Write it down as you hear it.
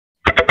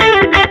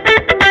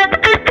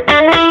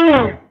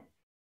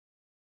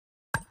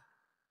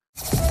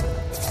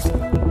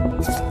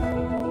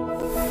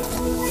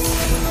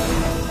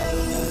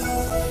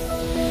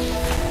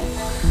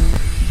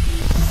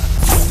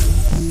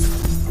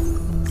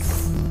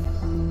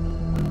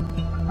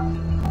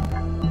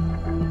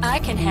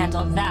can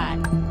handle that.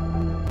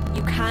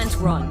 You can't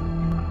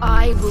run.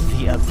 I will...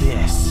 The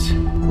abyss.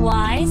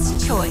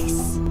 Wise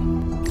choice.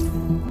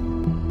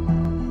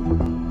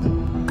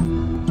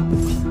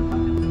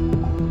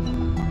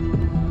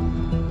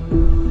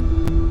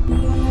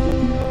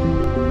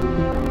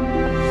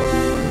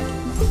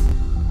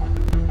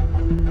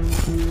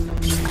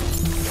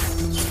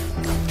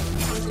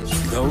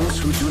 Those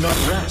who do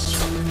not rest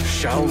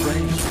shall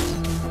reign.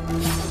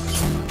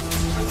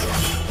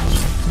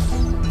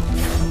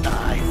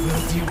 I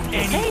will do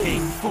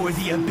anything for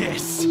the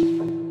abyss.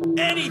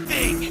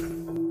 Anything!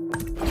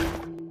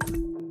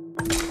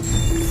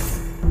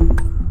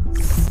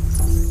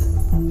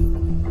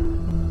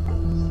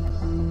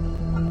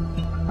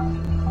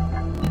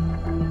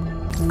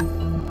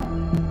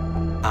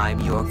 I'm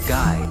your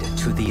guide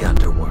to the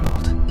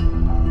underworld.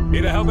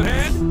 Need a helping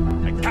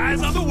hand? A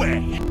guy's on the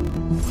way!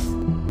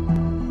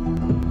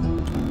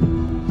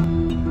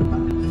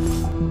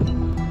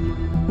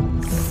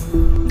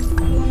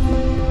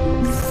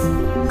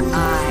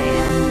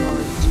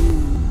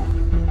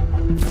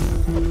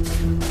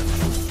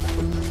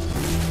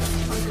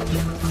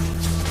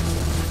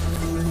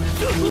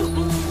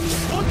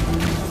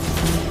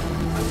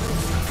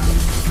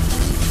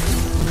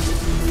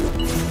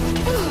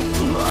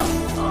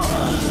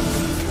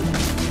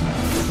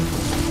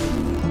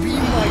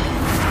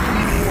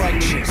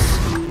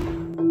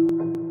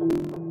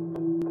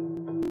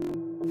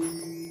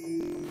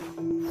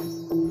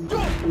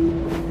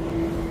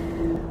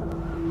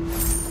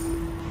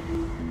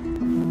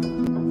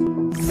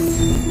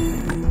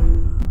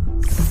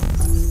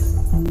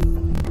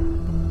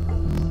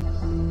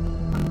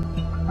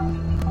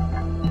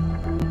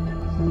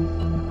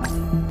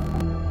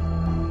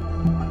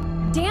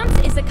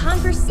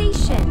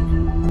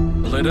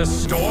 Conversation. Let a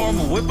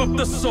storm whip up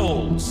the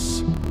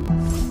souls.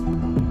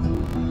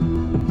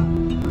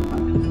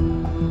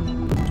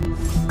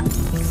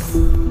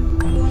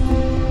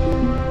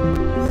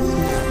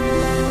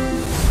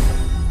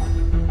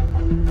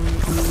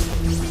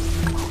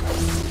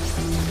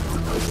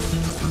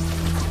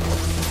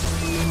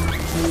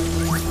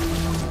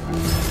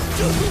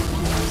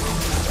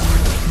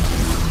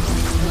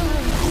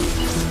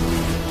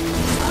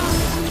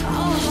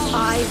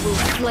 I will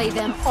slay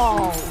them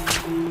all.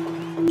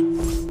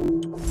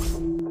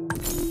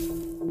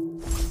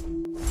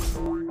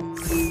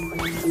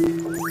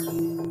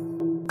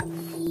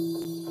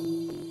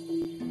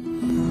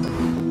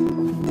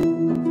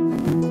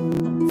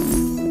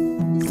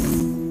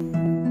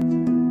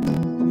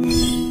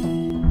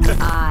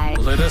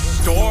 Let a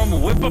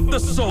storm whip up the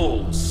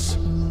souls.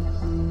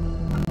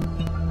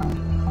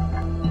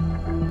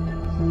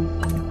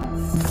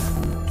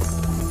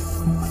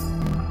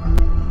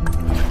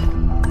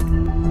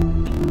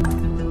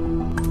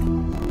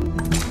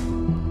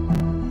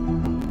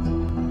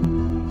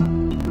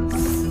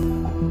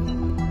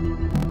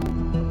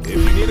 If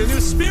you need a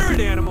new spirit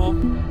animal,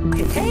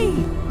 Hey!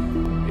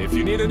 if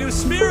you need a new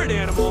spirit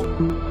animal,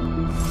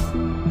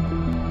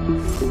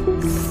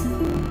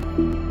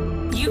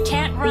 You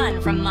can't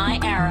run from my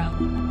arrow.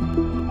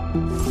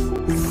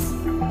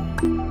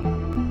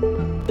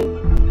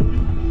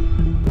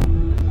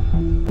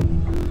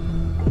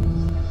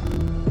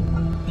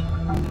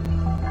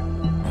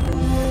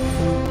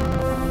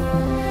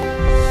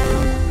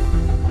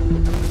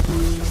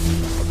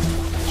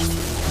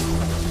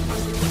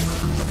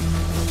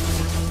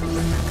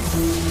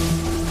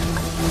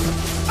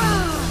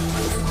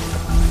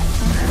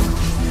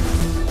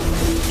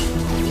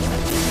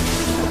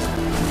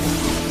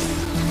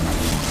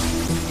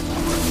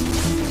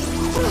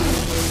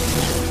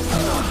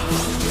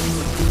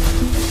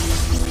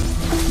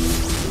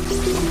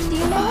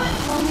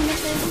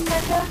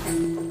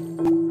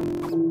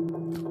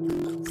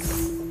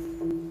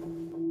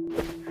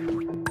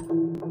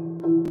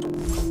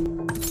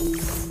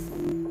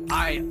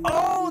 I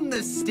own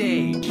the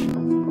stage!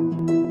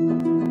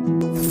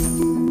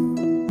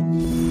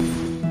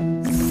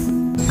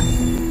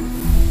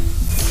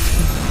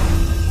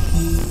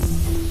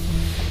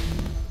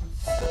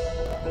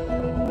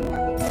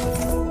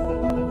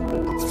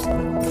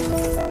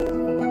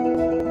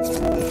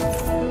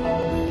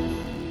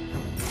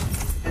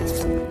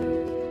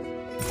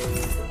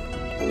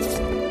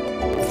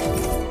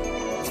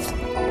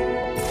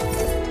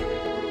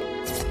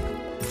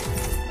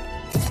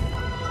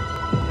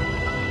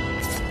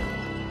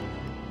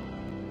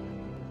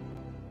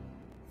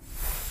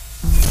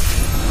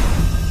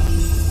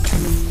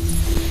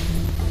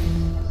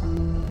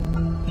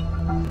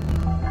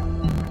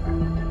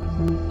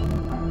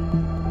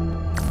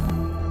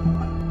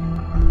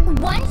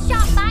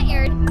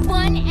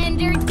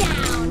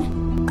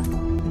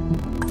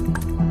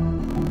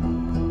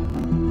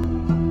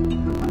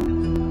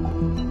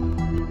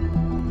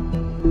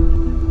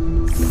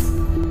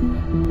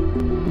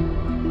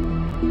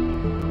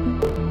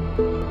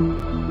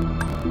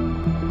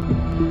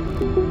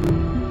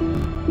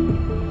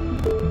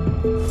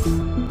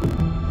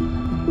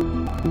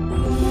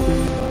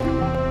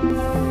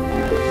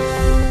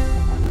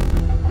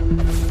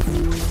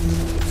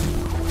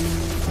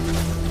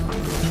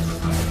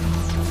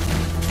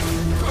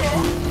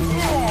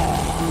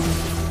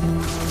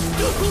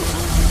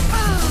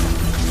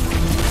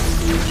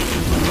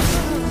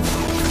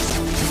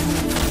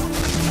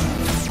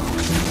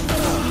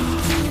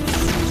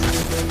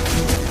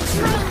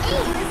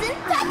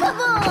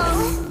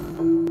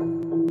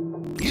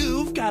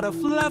 got a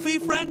fluffy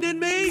friend in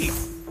me!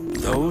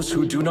 Those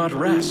who do not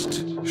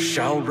rest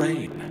shall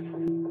reign.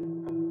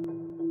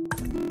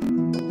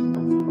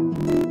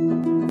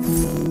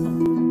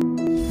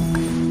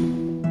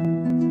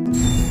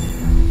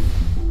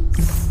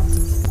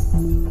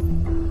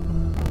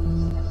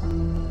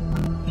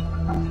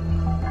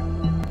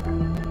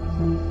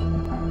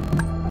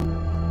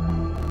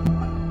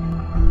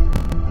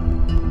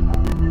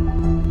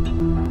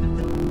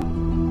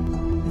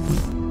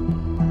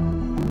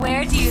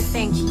 Where do you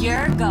think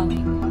you're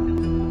going?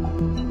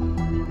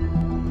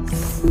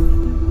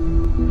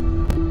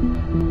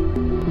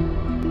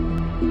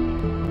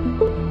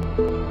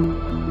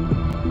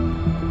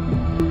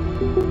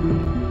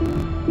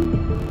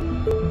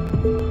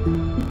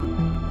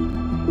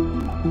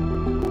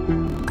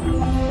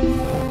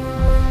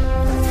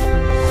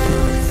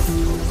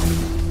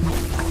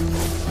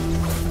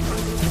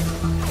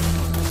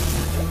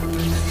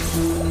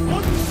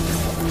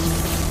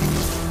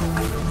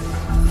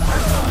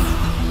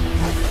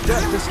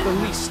 Death is the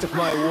least of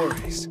my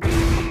worries.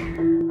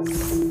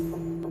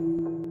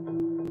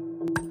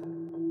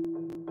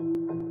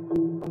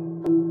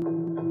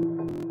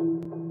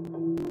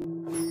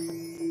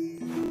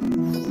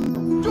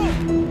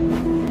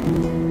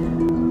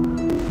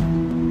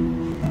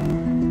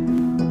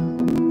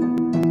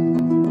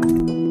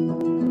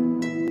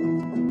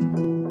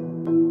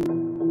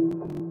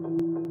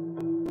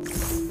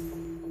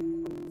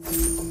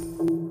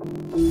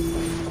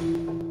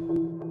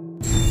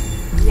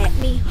 Let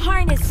me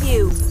harness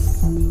you!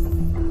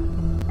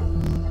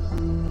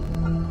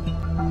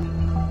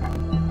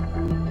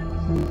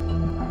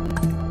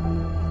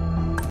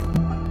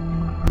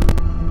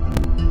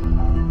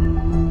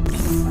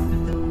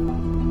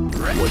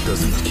 What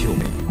doesn't kill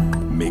me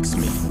makes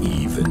me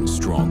even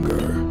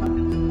stronger.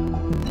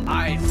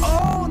 I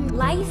own...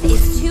 Life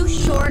is too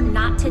short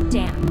not to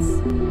dance.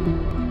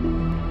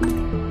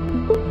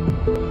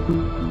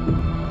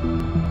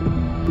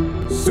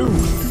 Soon,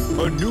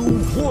 a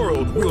new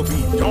world will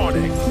be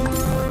dawning.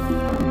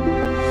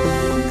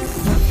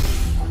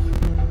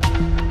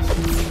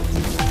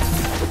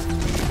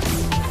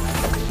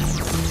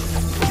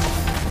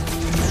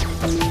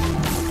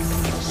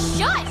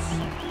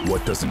 Shush!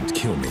 What doesn't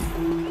kill me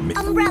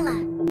Umbrella,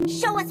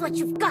 show us what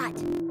you've got.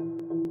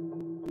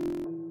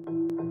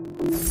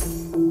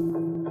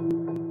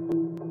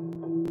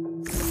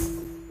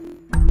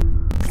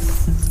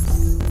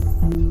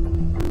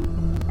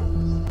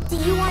 Do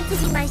you want to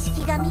be my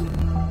Shikigami?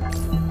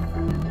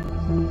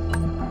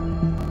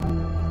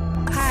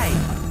 Hi.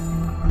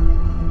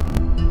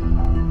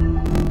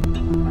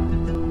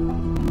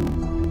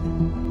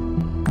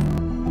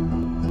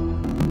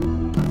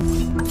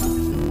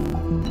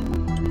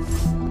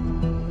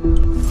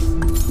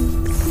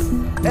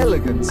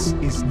 Elegance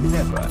is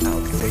never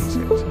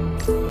outdated.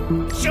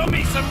 Show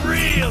me some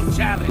real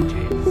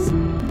challenges!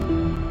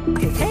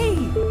 Hey!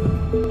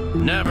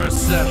 Never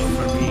settle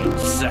for being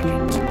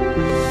second.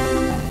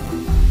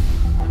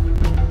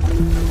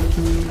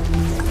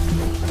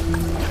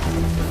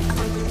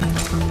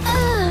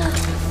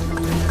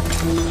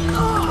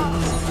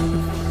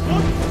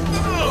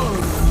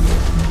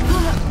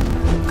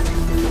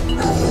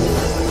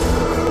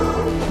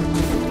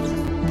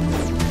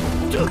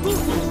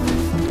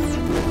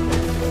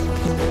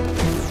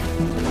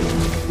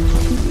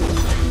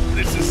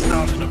 This is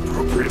not an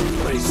appropriate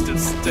place to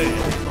stay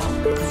any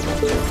longer.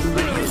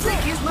 What do you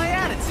think is my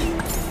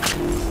attitude?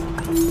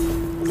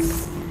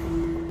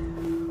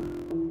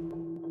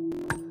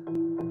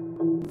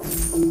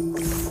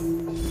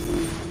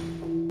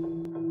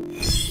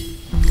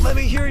 Let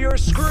me hear your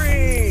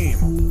scream!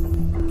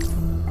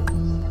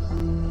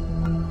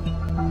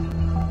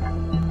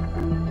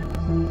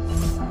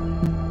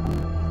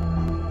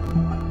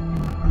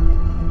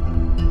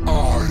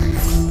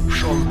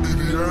 Shall be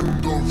the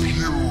end of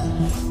you.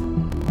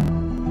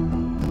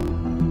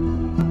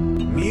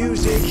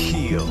 Music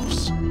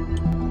heals.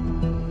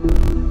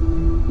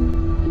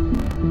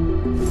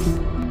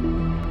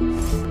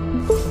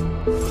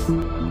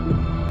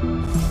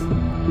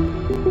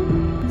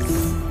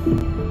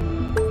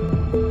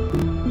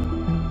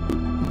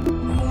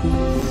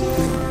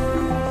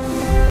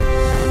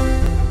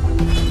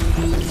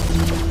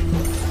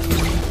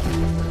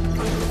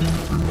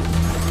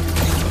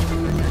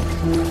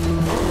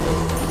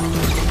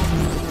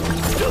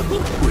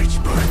 Which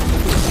part?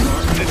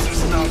 This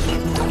is not an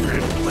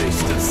appropriate place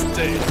to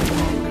stay any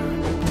longer.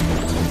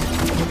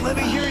 Let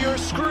me hear your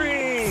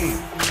scream!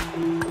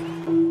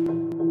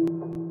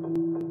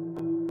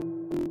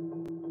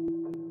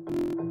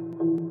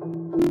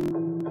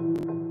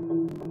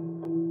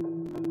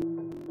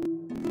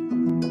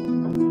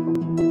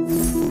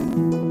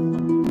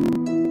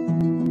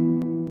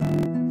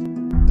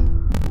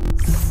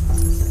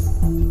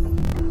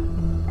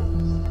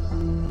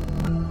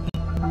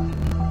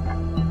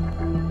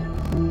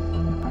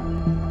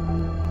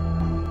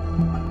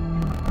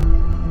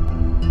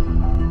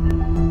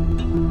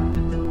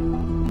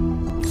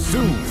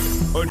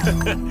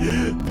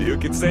 You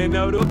can say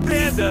no to a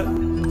panda.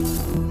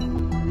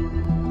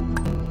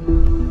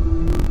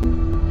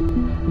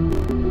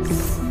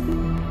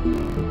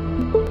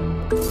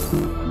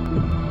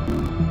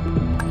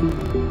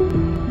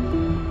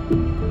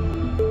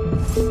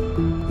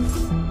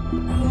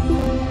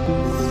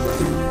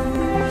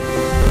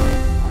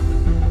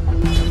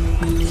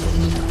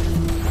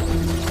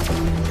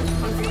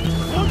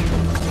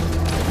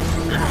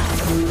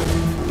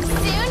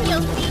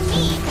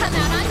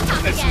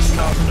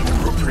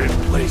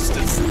 place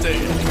to stay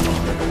any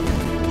longer.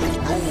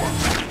 No one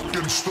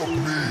can stop me.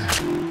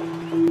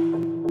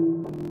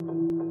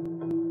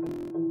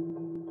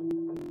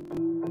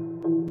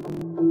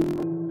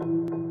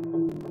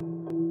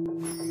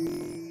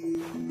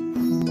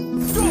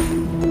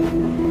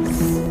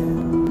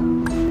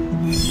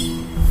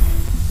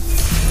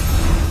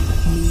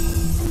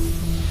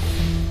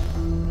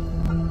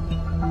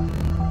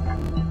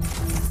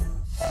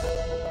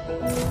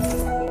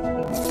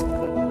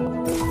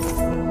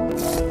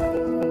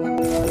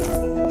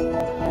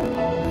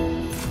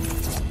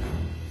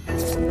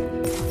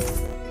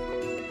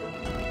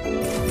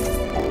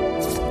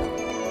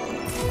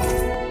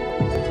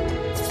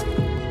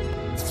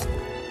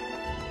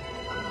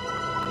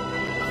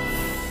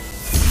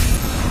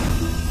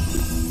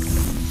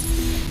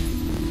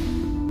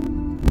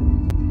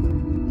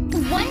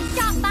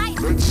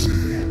 Let's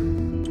see.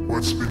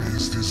 What's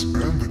beneath these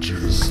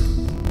bandages?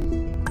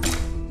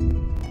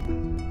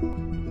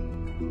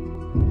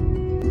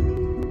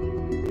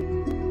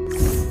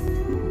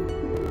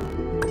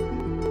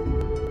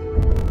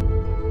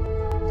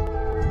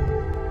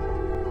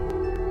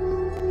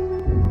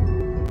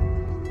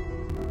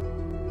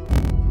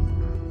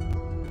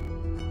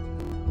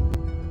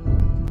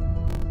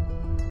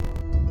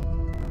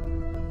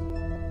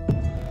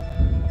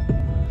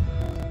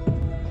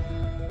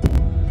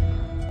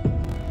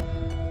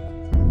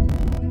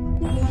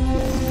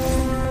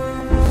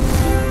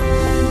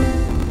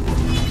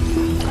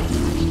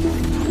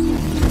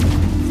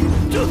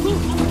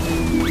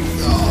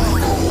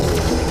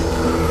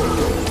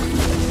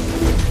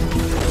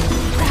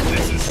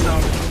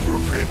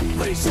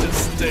 Place to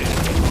stay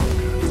any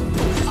longer.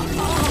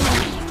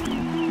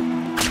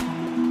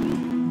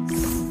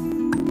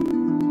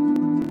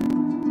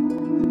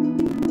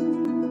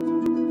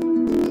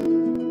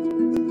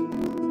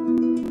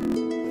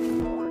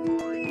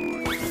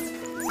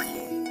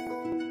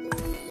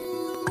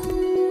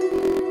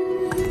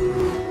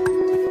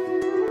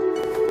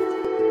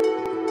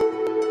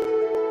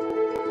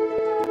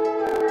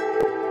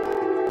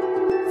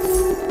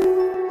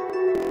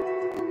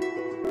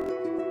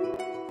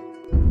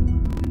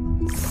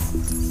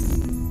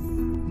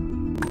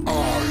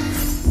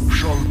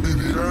 Shall be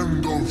the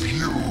end of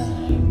you.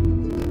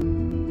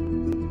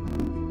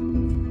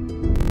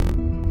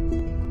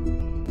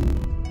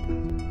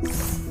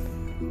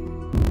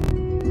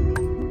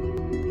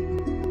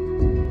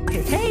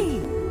 Hey!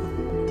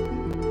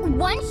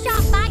 One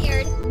shot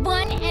fired,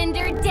 one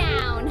ender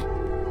down.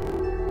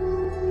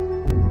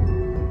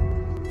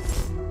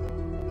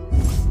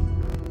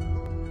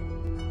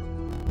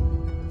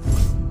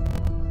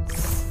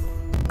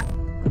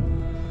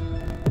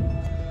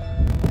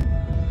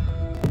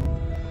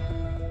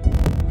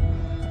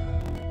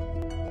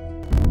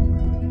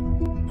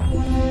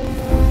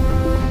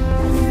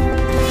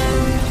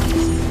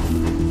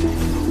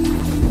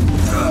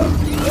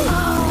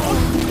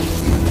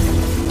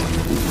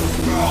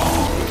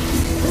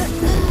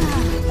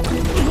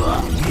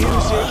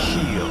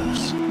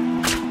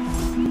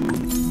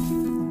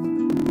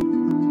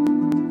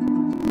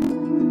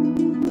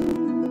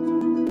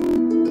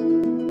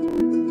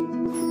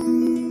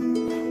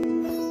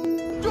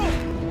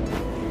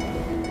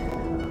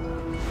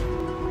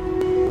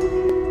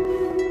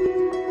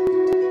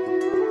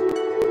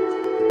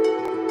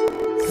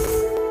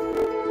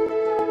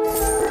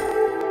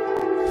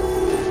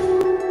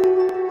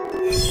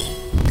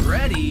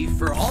 Ready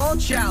for all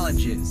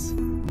challenges.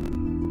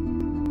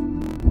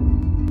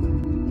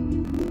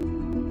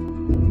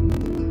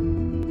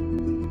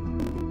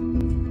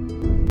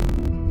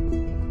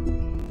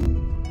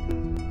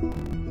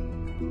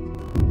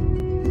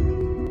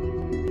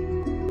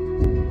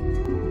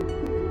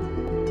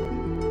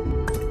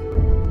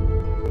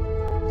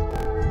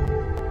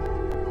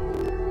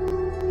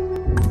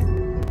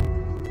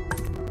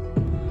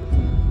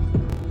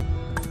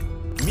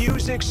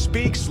 Music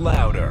speaks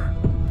louder.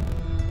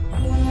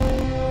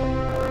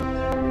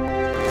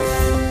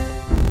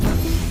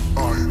 I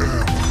am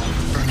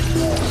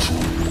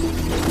immortal.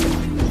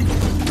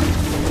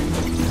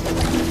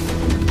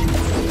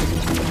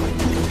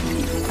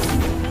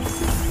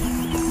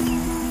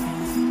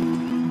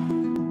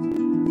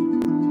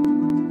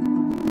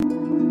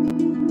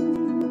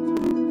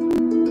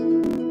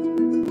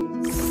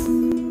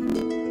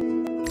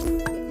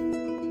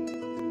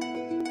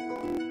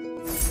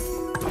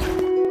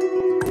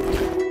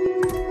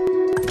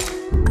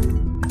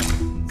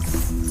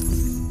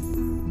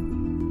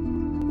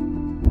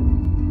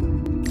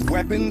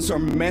 Weapons are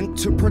meant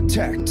to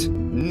protect,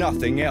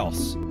 nothing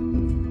else.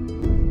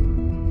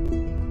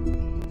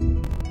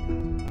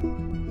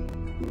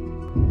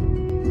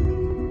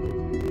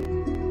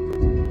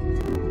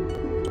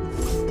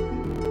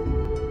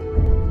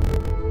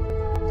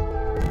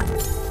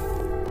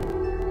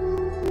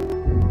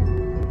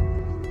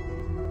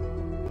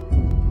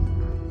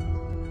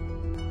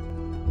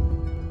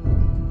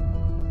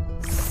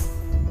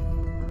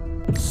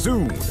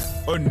 Soon,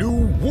 a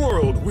new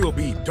world will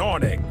be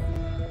dawning.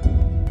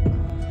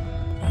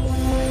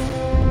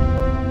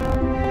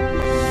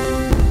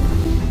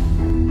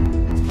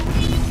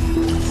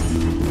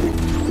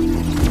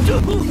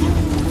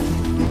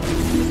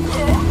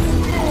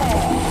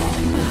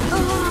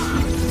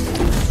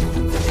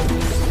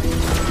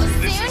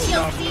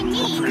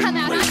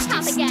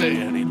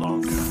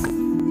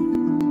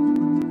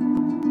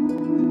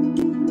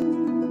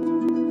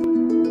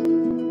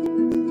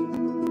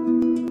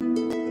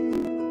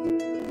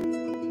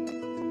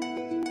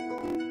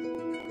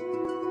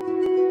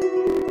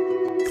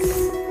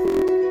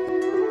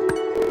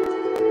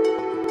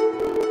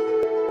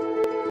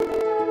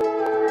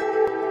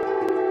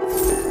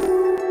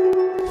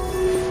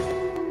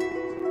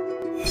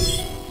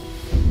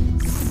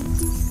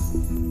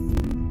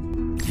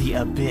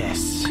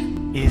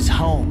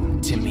 home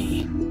to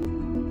me.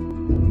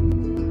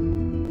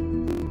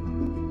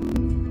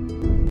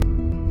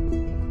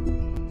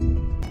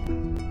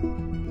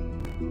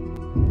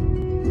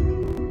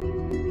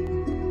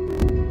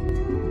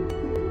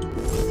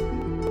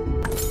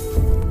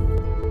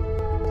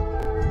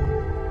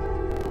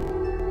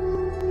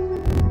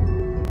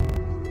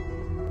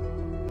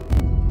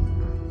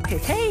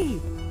 Hey!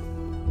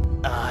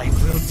 I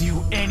will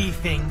do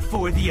anything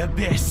for the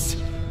Abyss.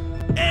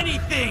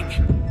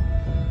 Anything!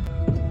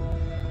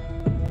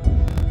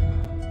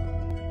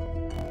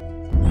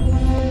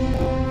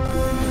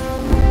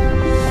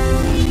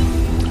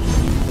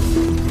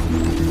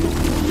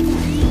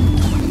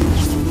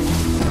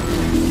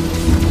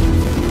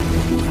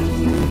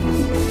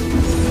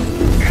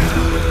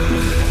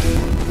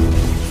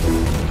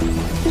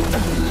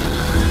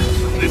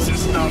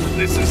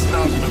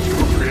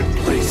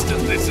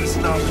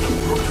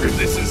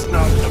 This is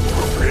not an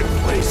appropriate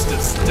place to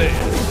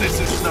stand. This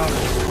is not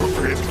an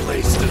appropriate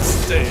place to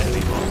stay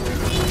any longer.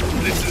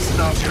 This is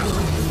not too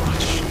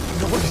much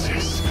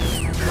noises.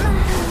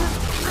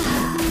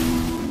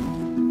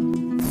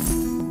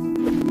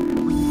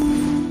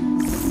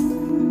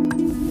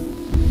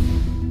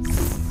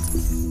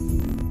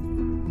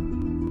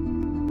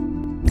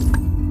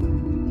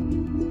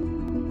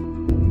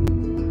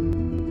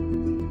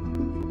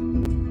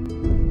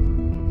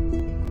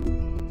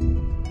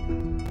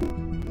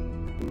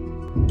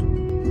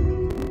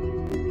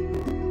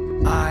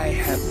 I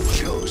have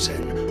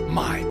chosen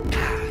my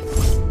path.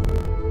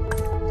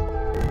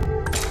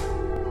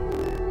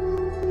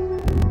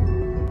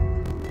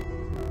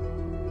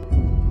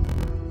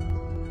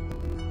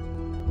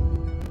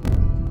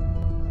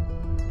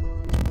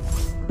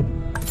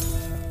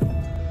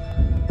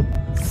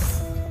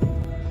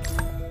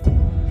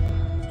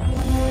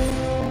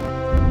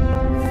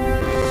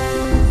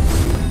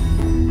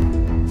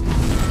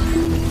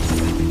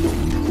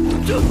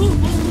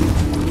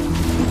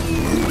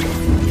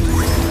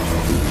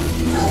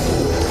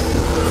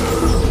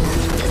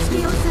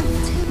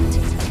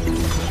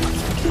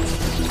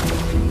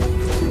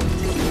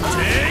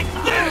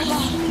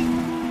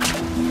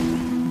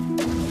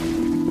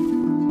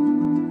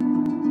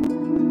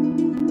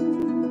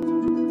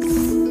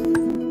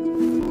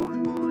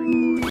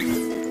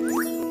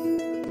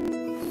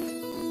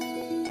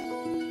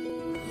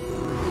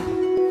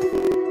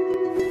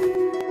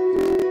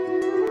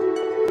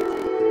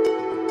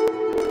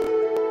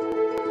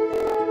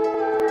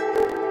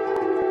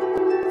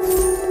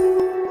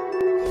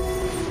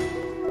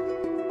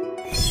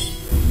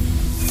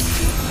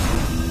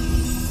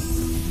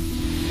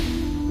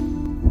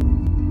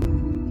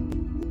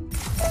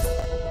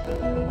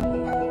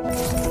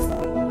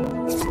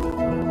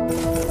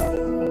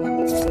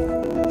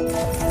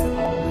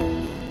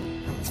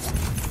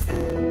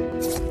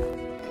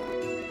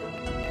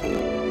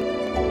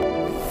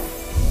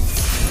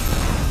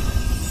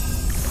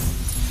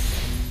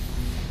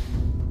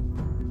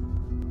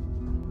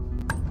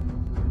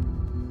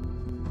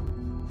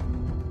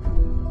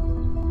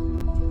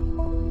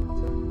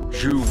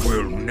 You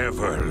will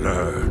never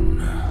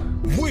learn.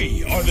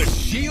 We are the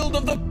shield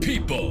of the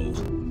people.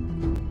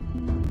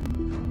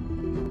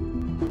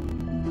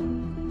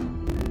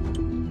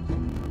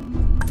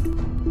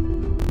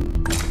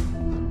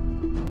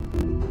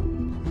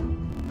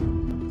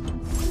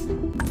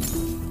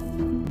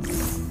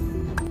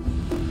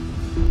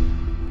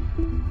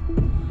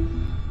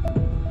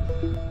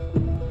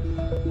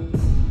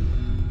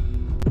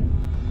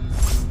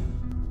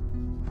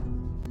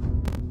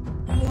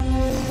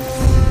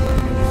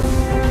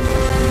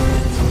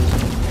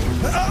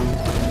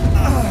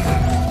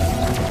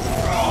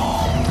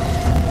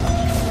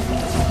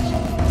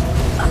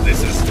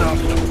 This is not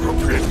an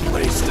appropriate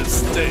place to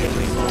stay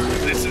any longer.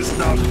 This is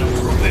not an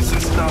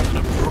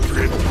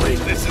appropriate place.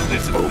 This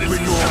is not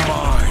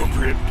an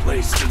appropriate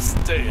place to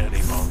stay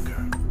any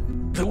longer.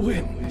 The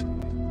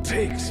wind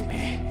takes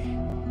me.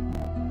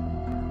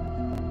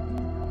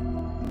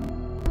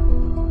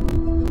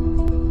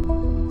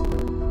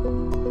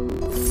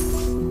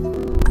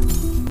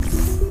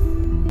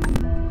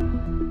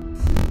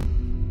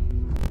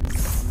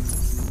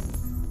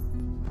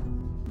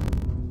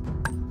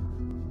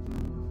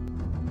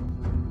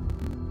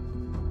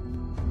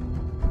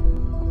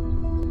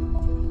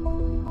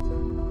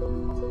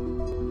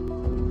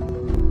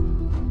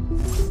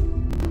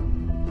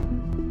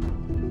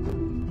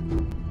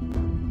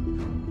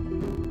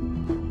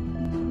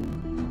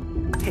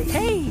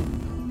 Hey!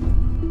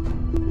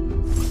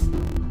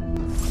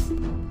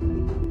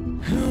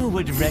 Who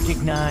would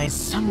recognize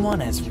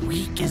someone as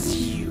weak as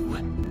you?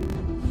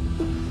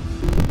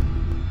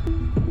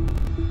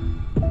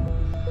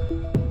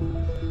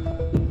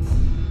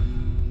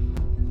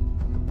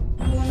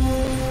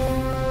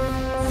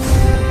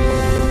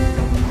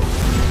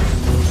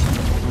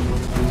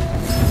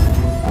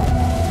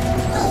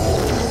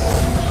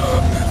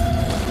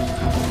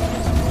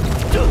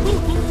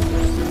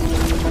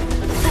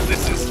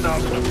 This is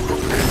not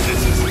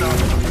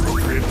an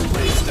appropriate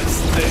place to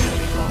stay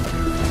any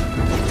longer.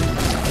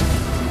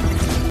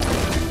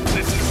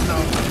 This is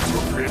not an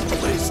appropriate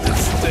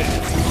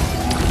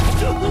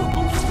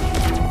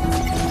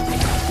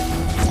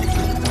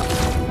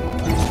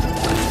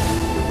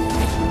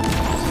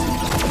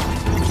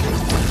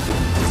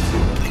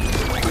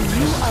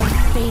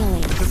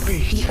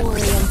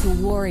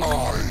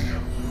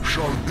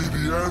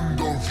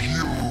end of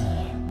you.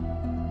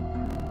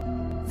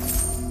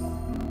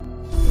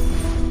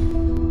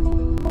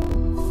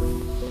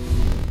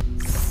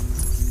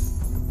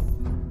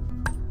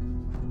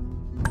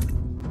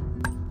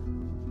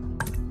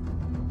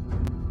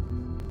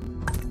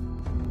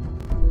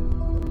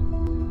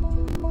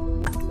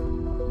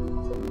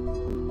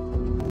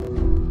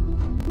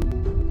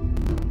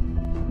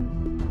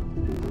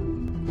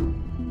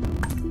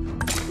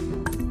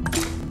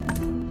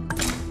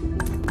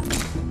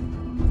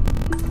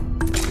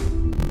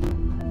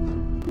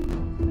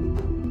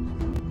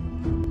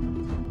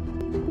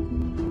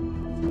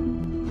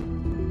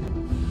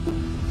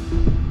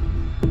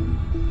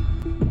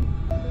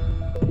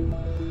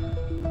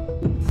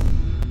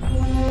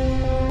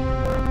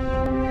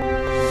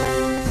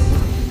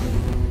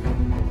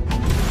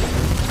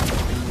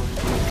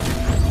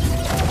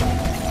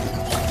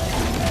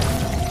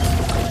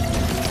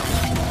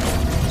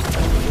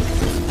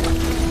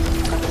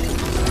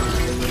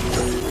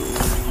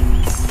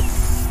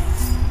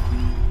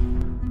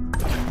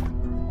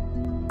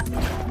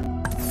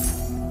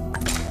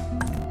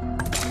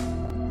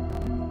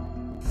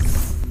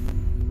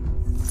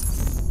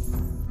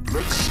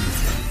 Let's see.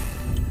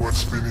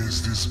 What's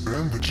beneath these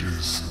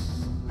bandages?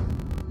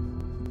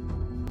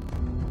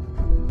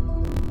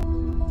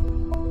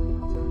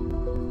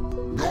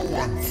 No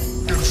one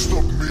can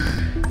stop me.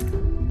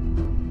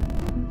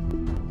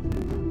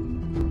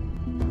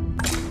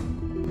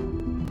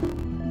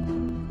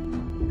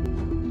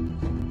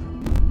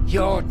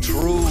 Your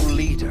true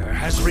leader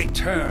has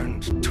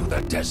returned to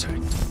the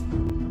desert.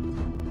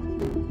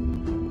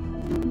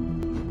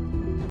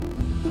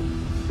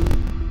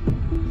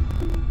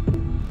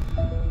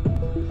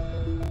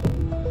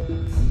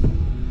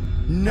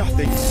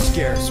 Nothing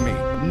scares me,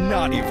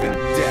 not even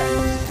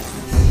death.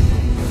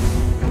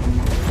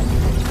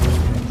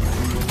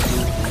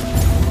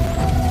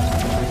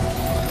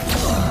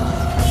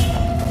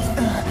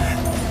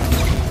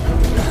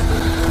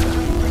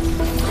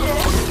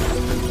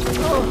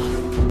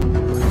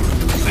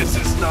 This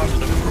is not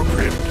an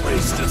appropriate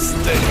place to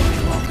stay any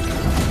longer.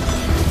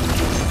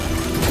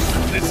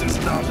 This is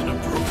not an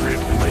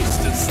appropriate place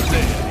to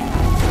stay any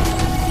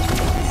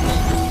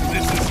longer.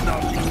 This is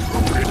not an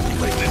appropriate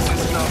place. This is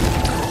not an appropriate.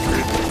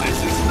 This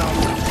is not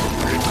an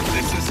appropriate.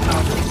 This is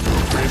not an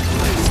appropriate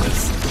place to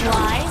stay.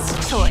 Wise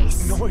choice.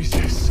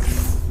 Noises.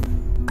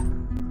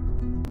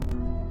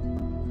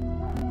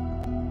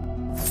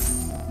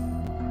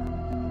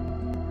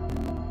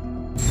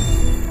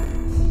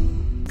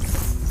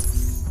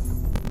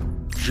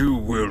 You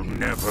will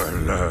never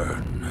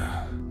learn.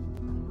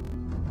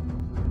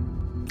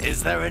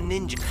 Is there a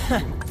ninja?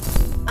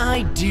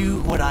 I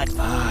do what I...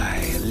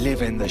 I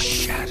live in the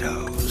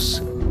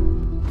shadows.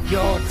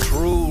 Your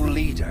true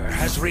leader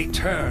has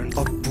returned.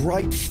 A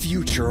bright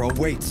future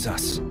awaits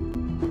us.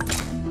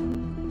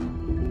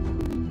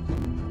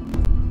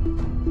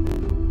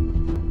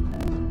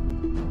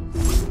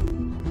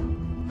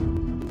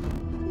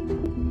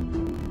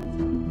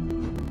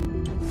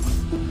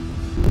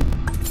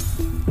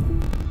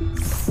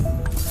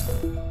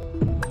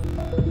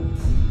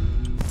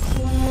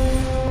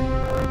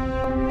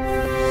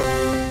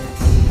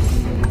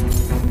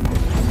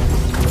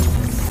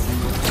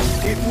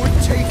 It would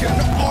take an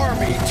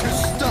army to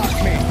stop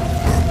me.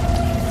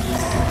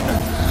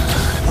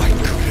 I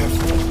could have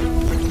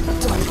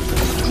done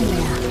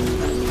more.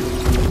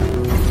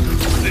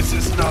 This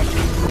is not an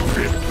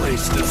appropriate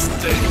place to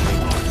stay any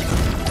longer.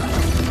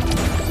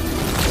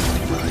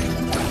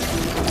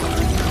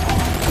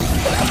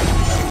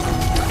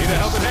 Need a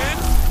helping hand?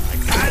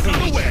 Out of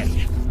the way!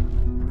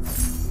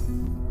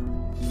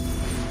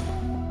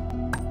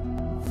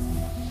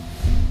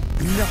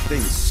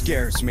 Nothing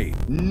scares me,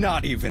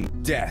 not even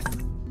death.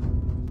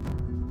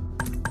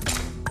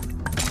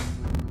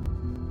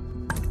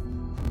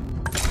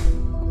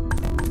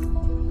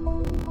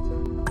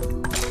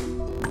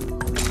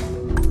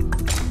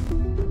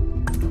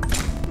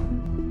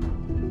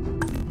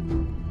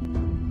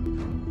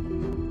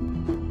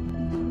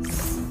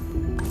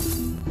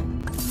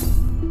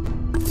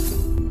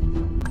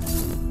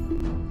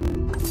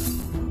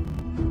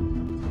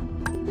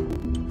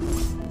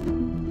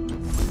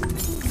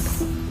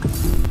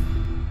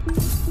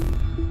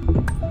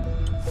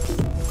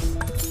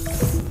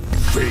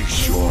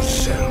 Face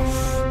yourself.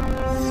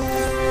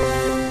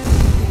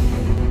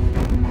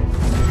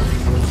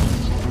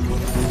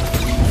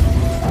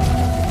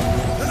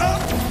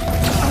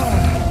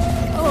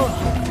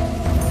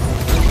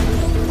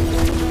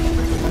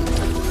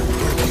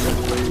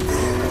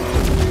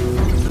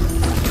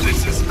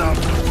 This is not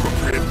an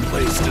appropriate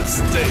place to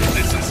stay.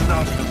 This is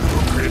not an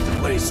appropriate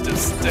place to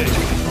stay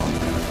any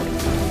longer.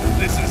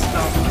 This is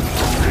not an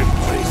appropriate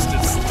place to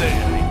stay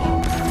any longer.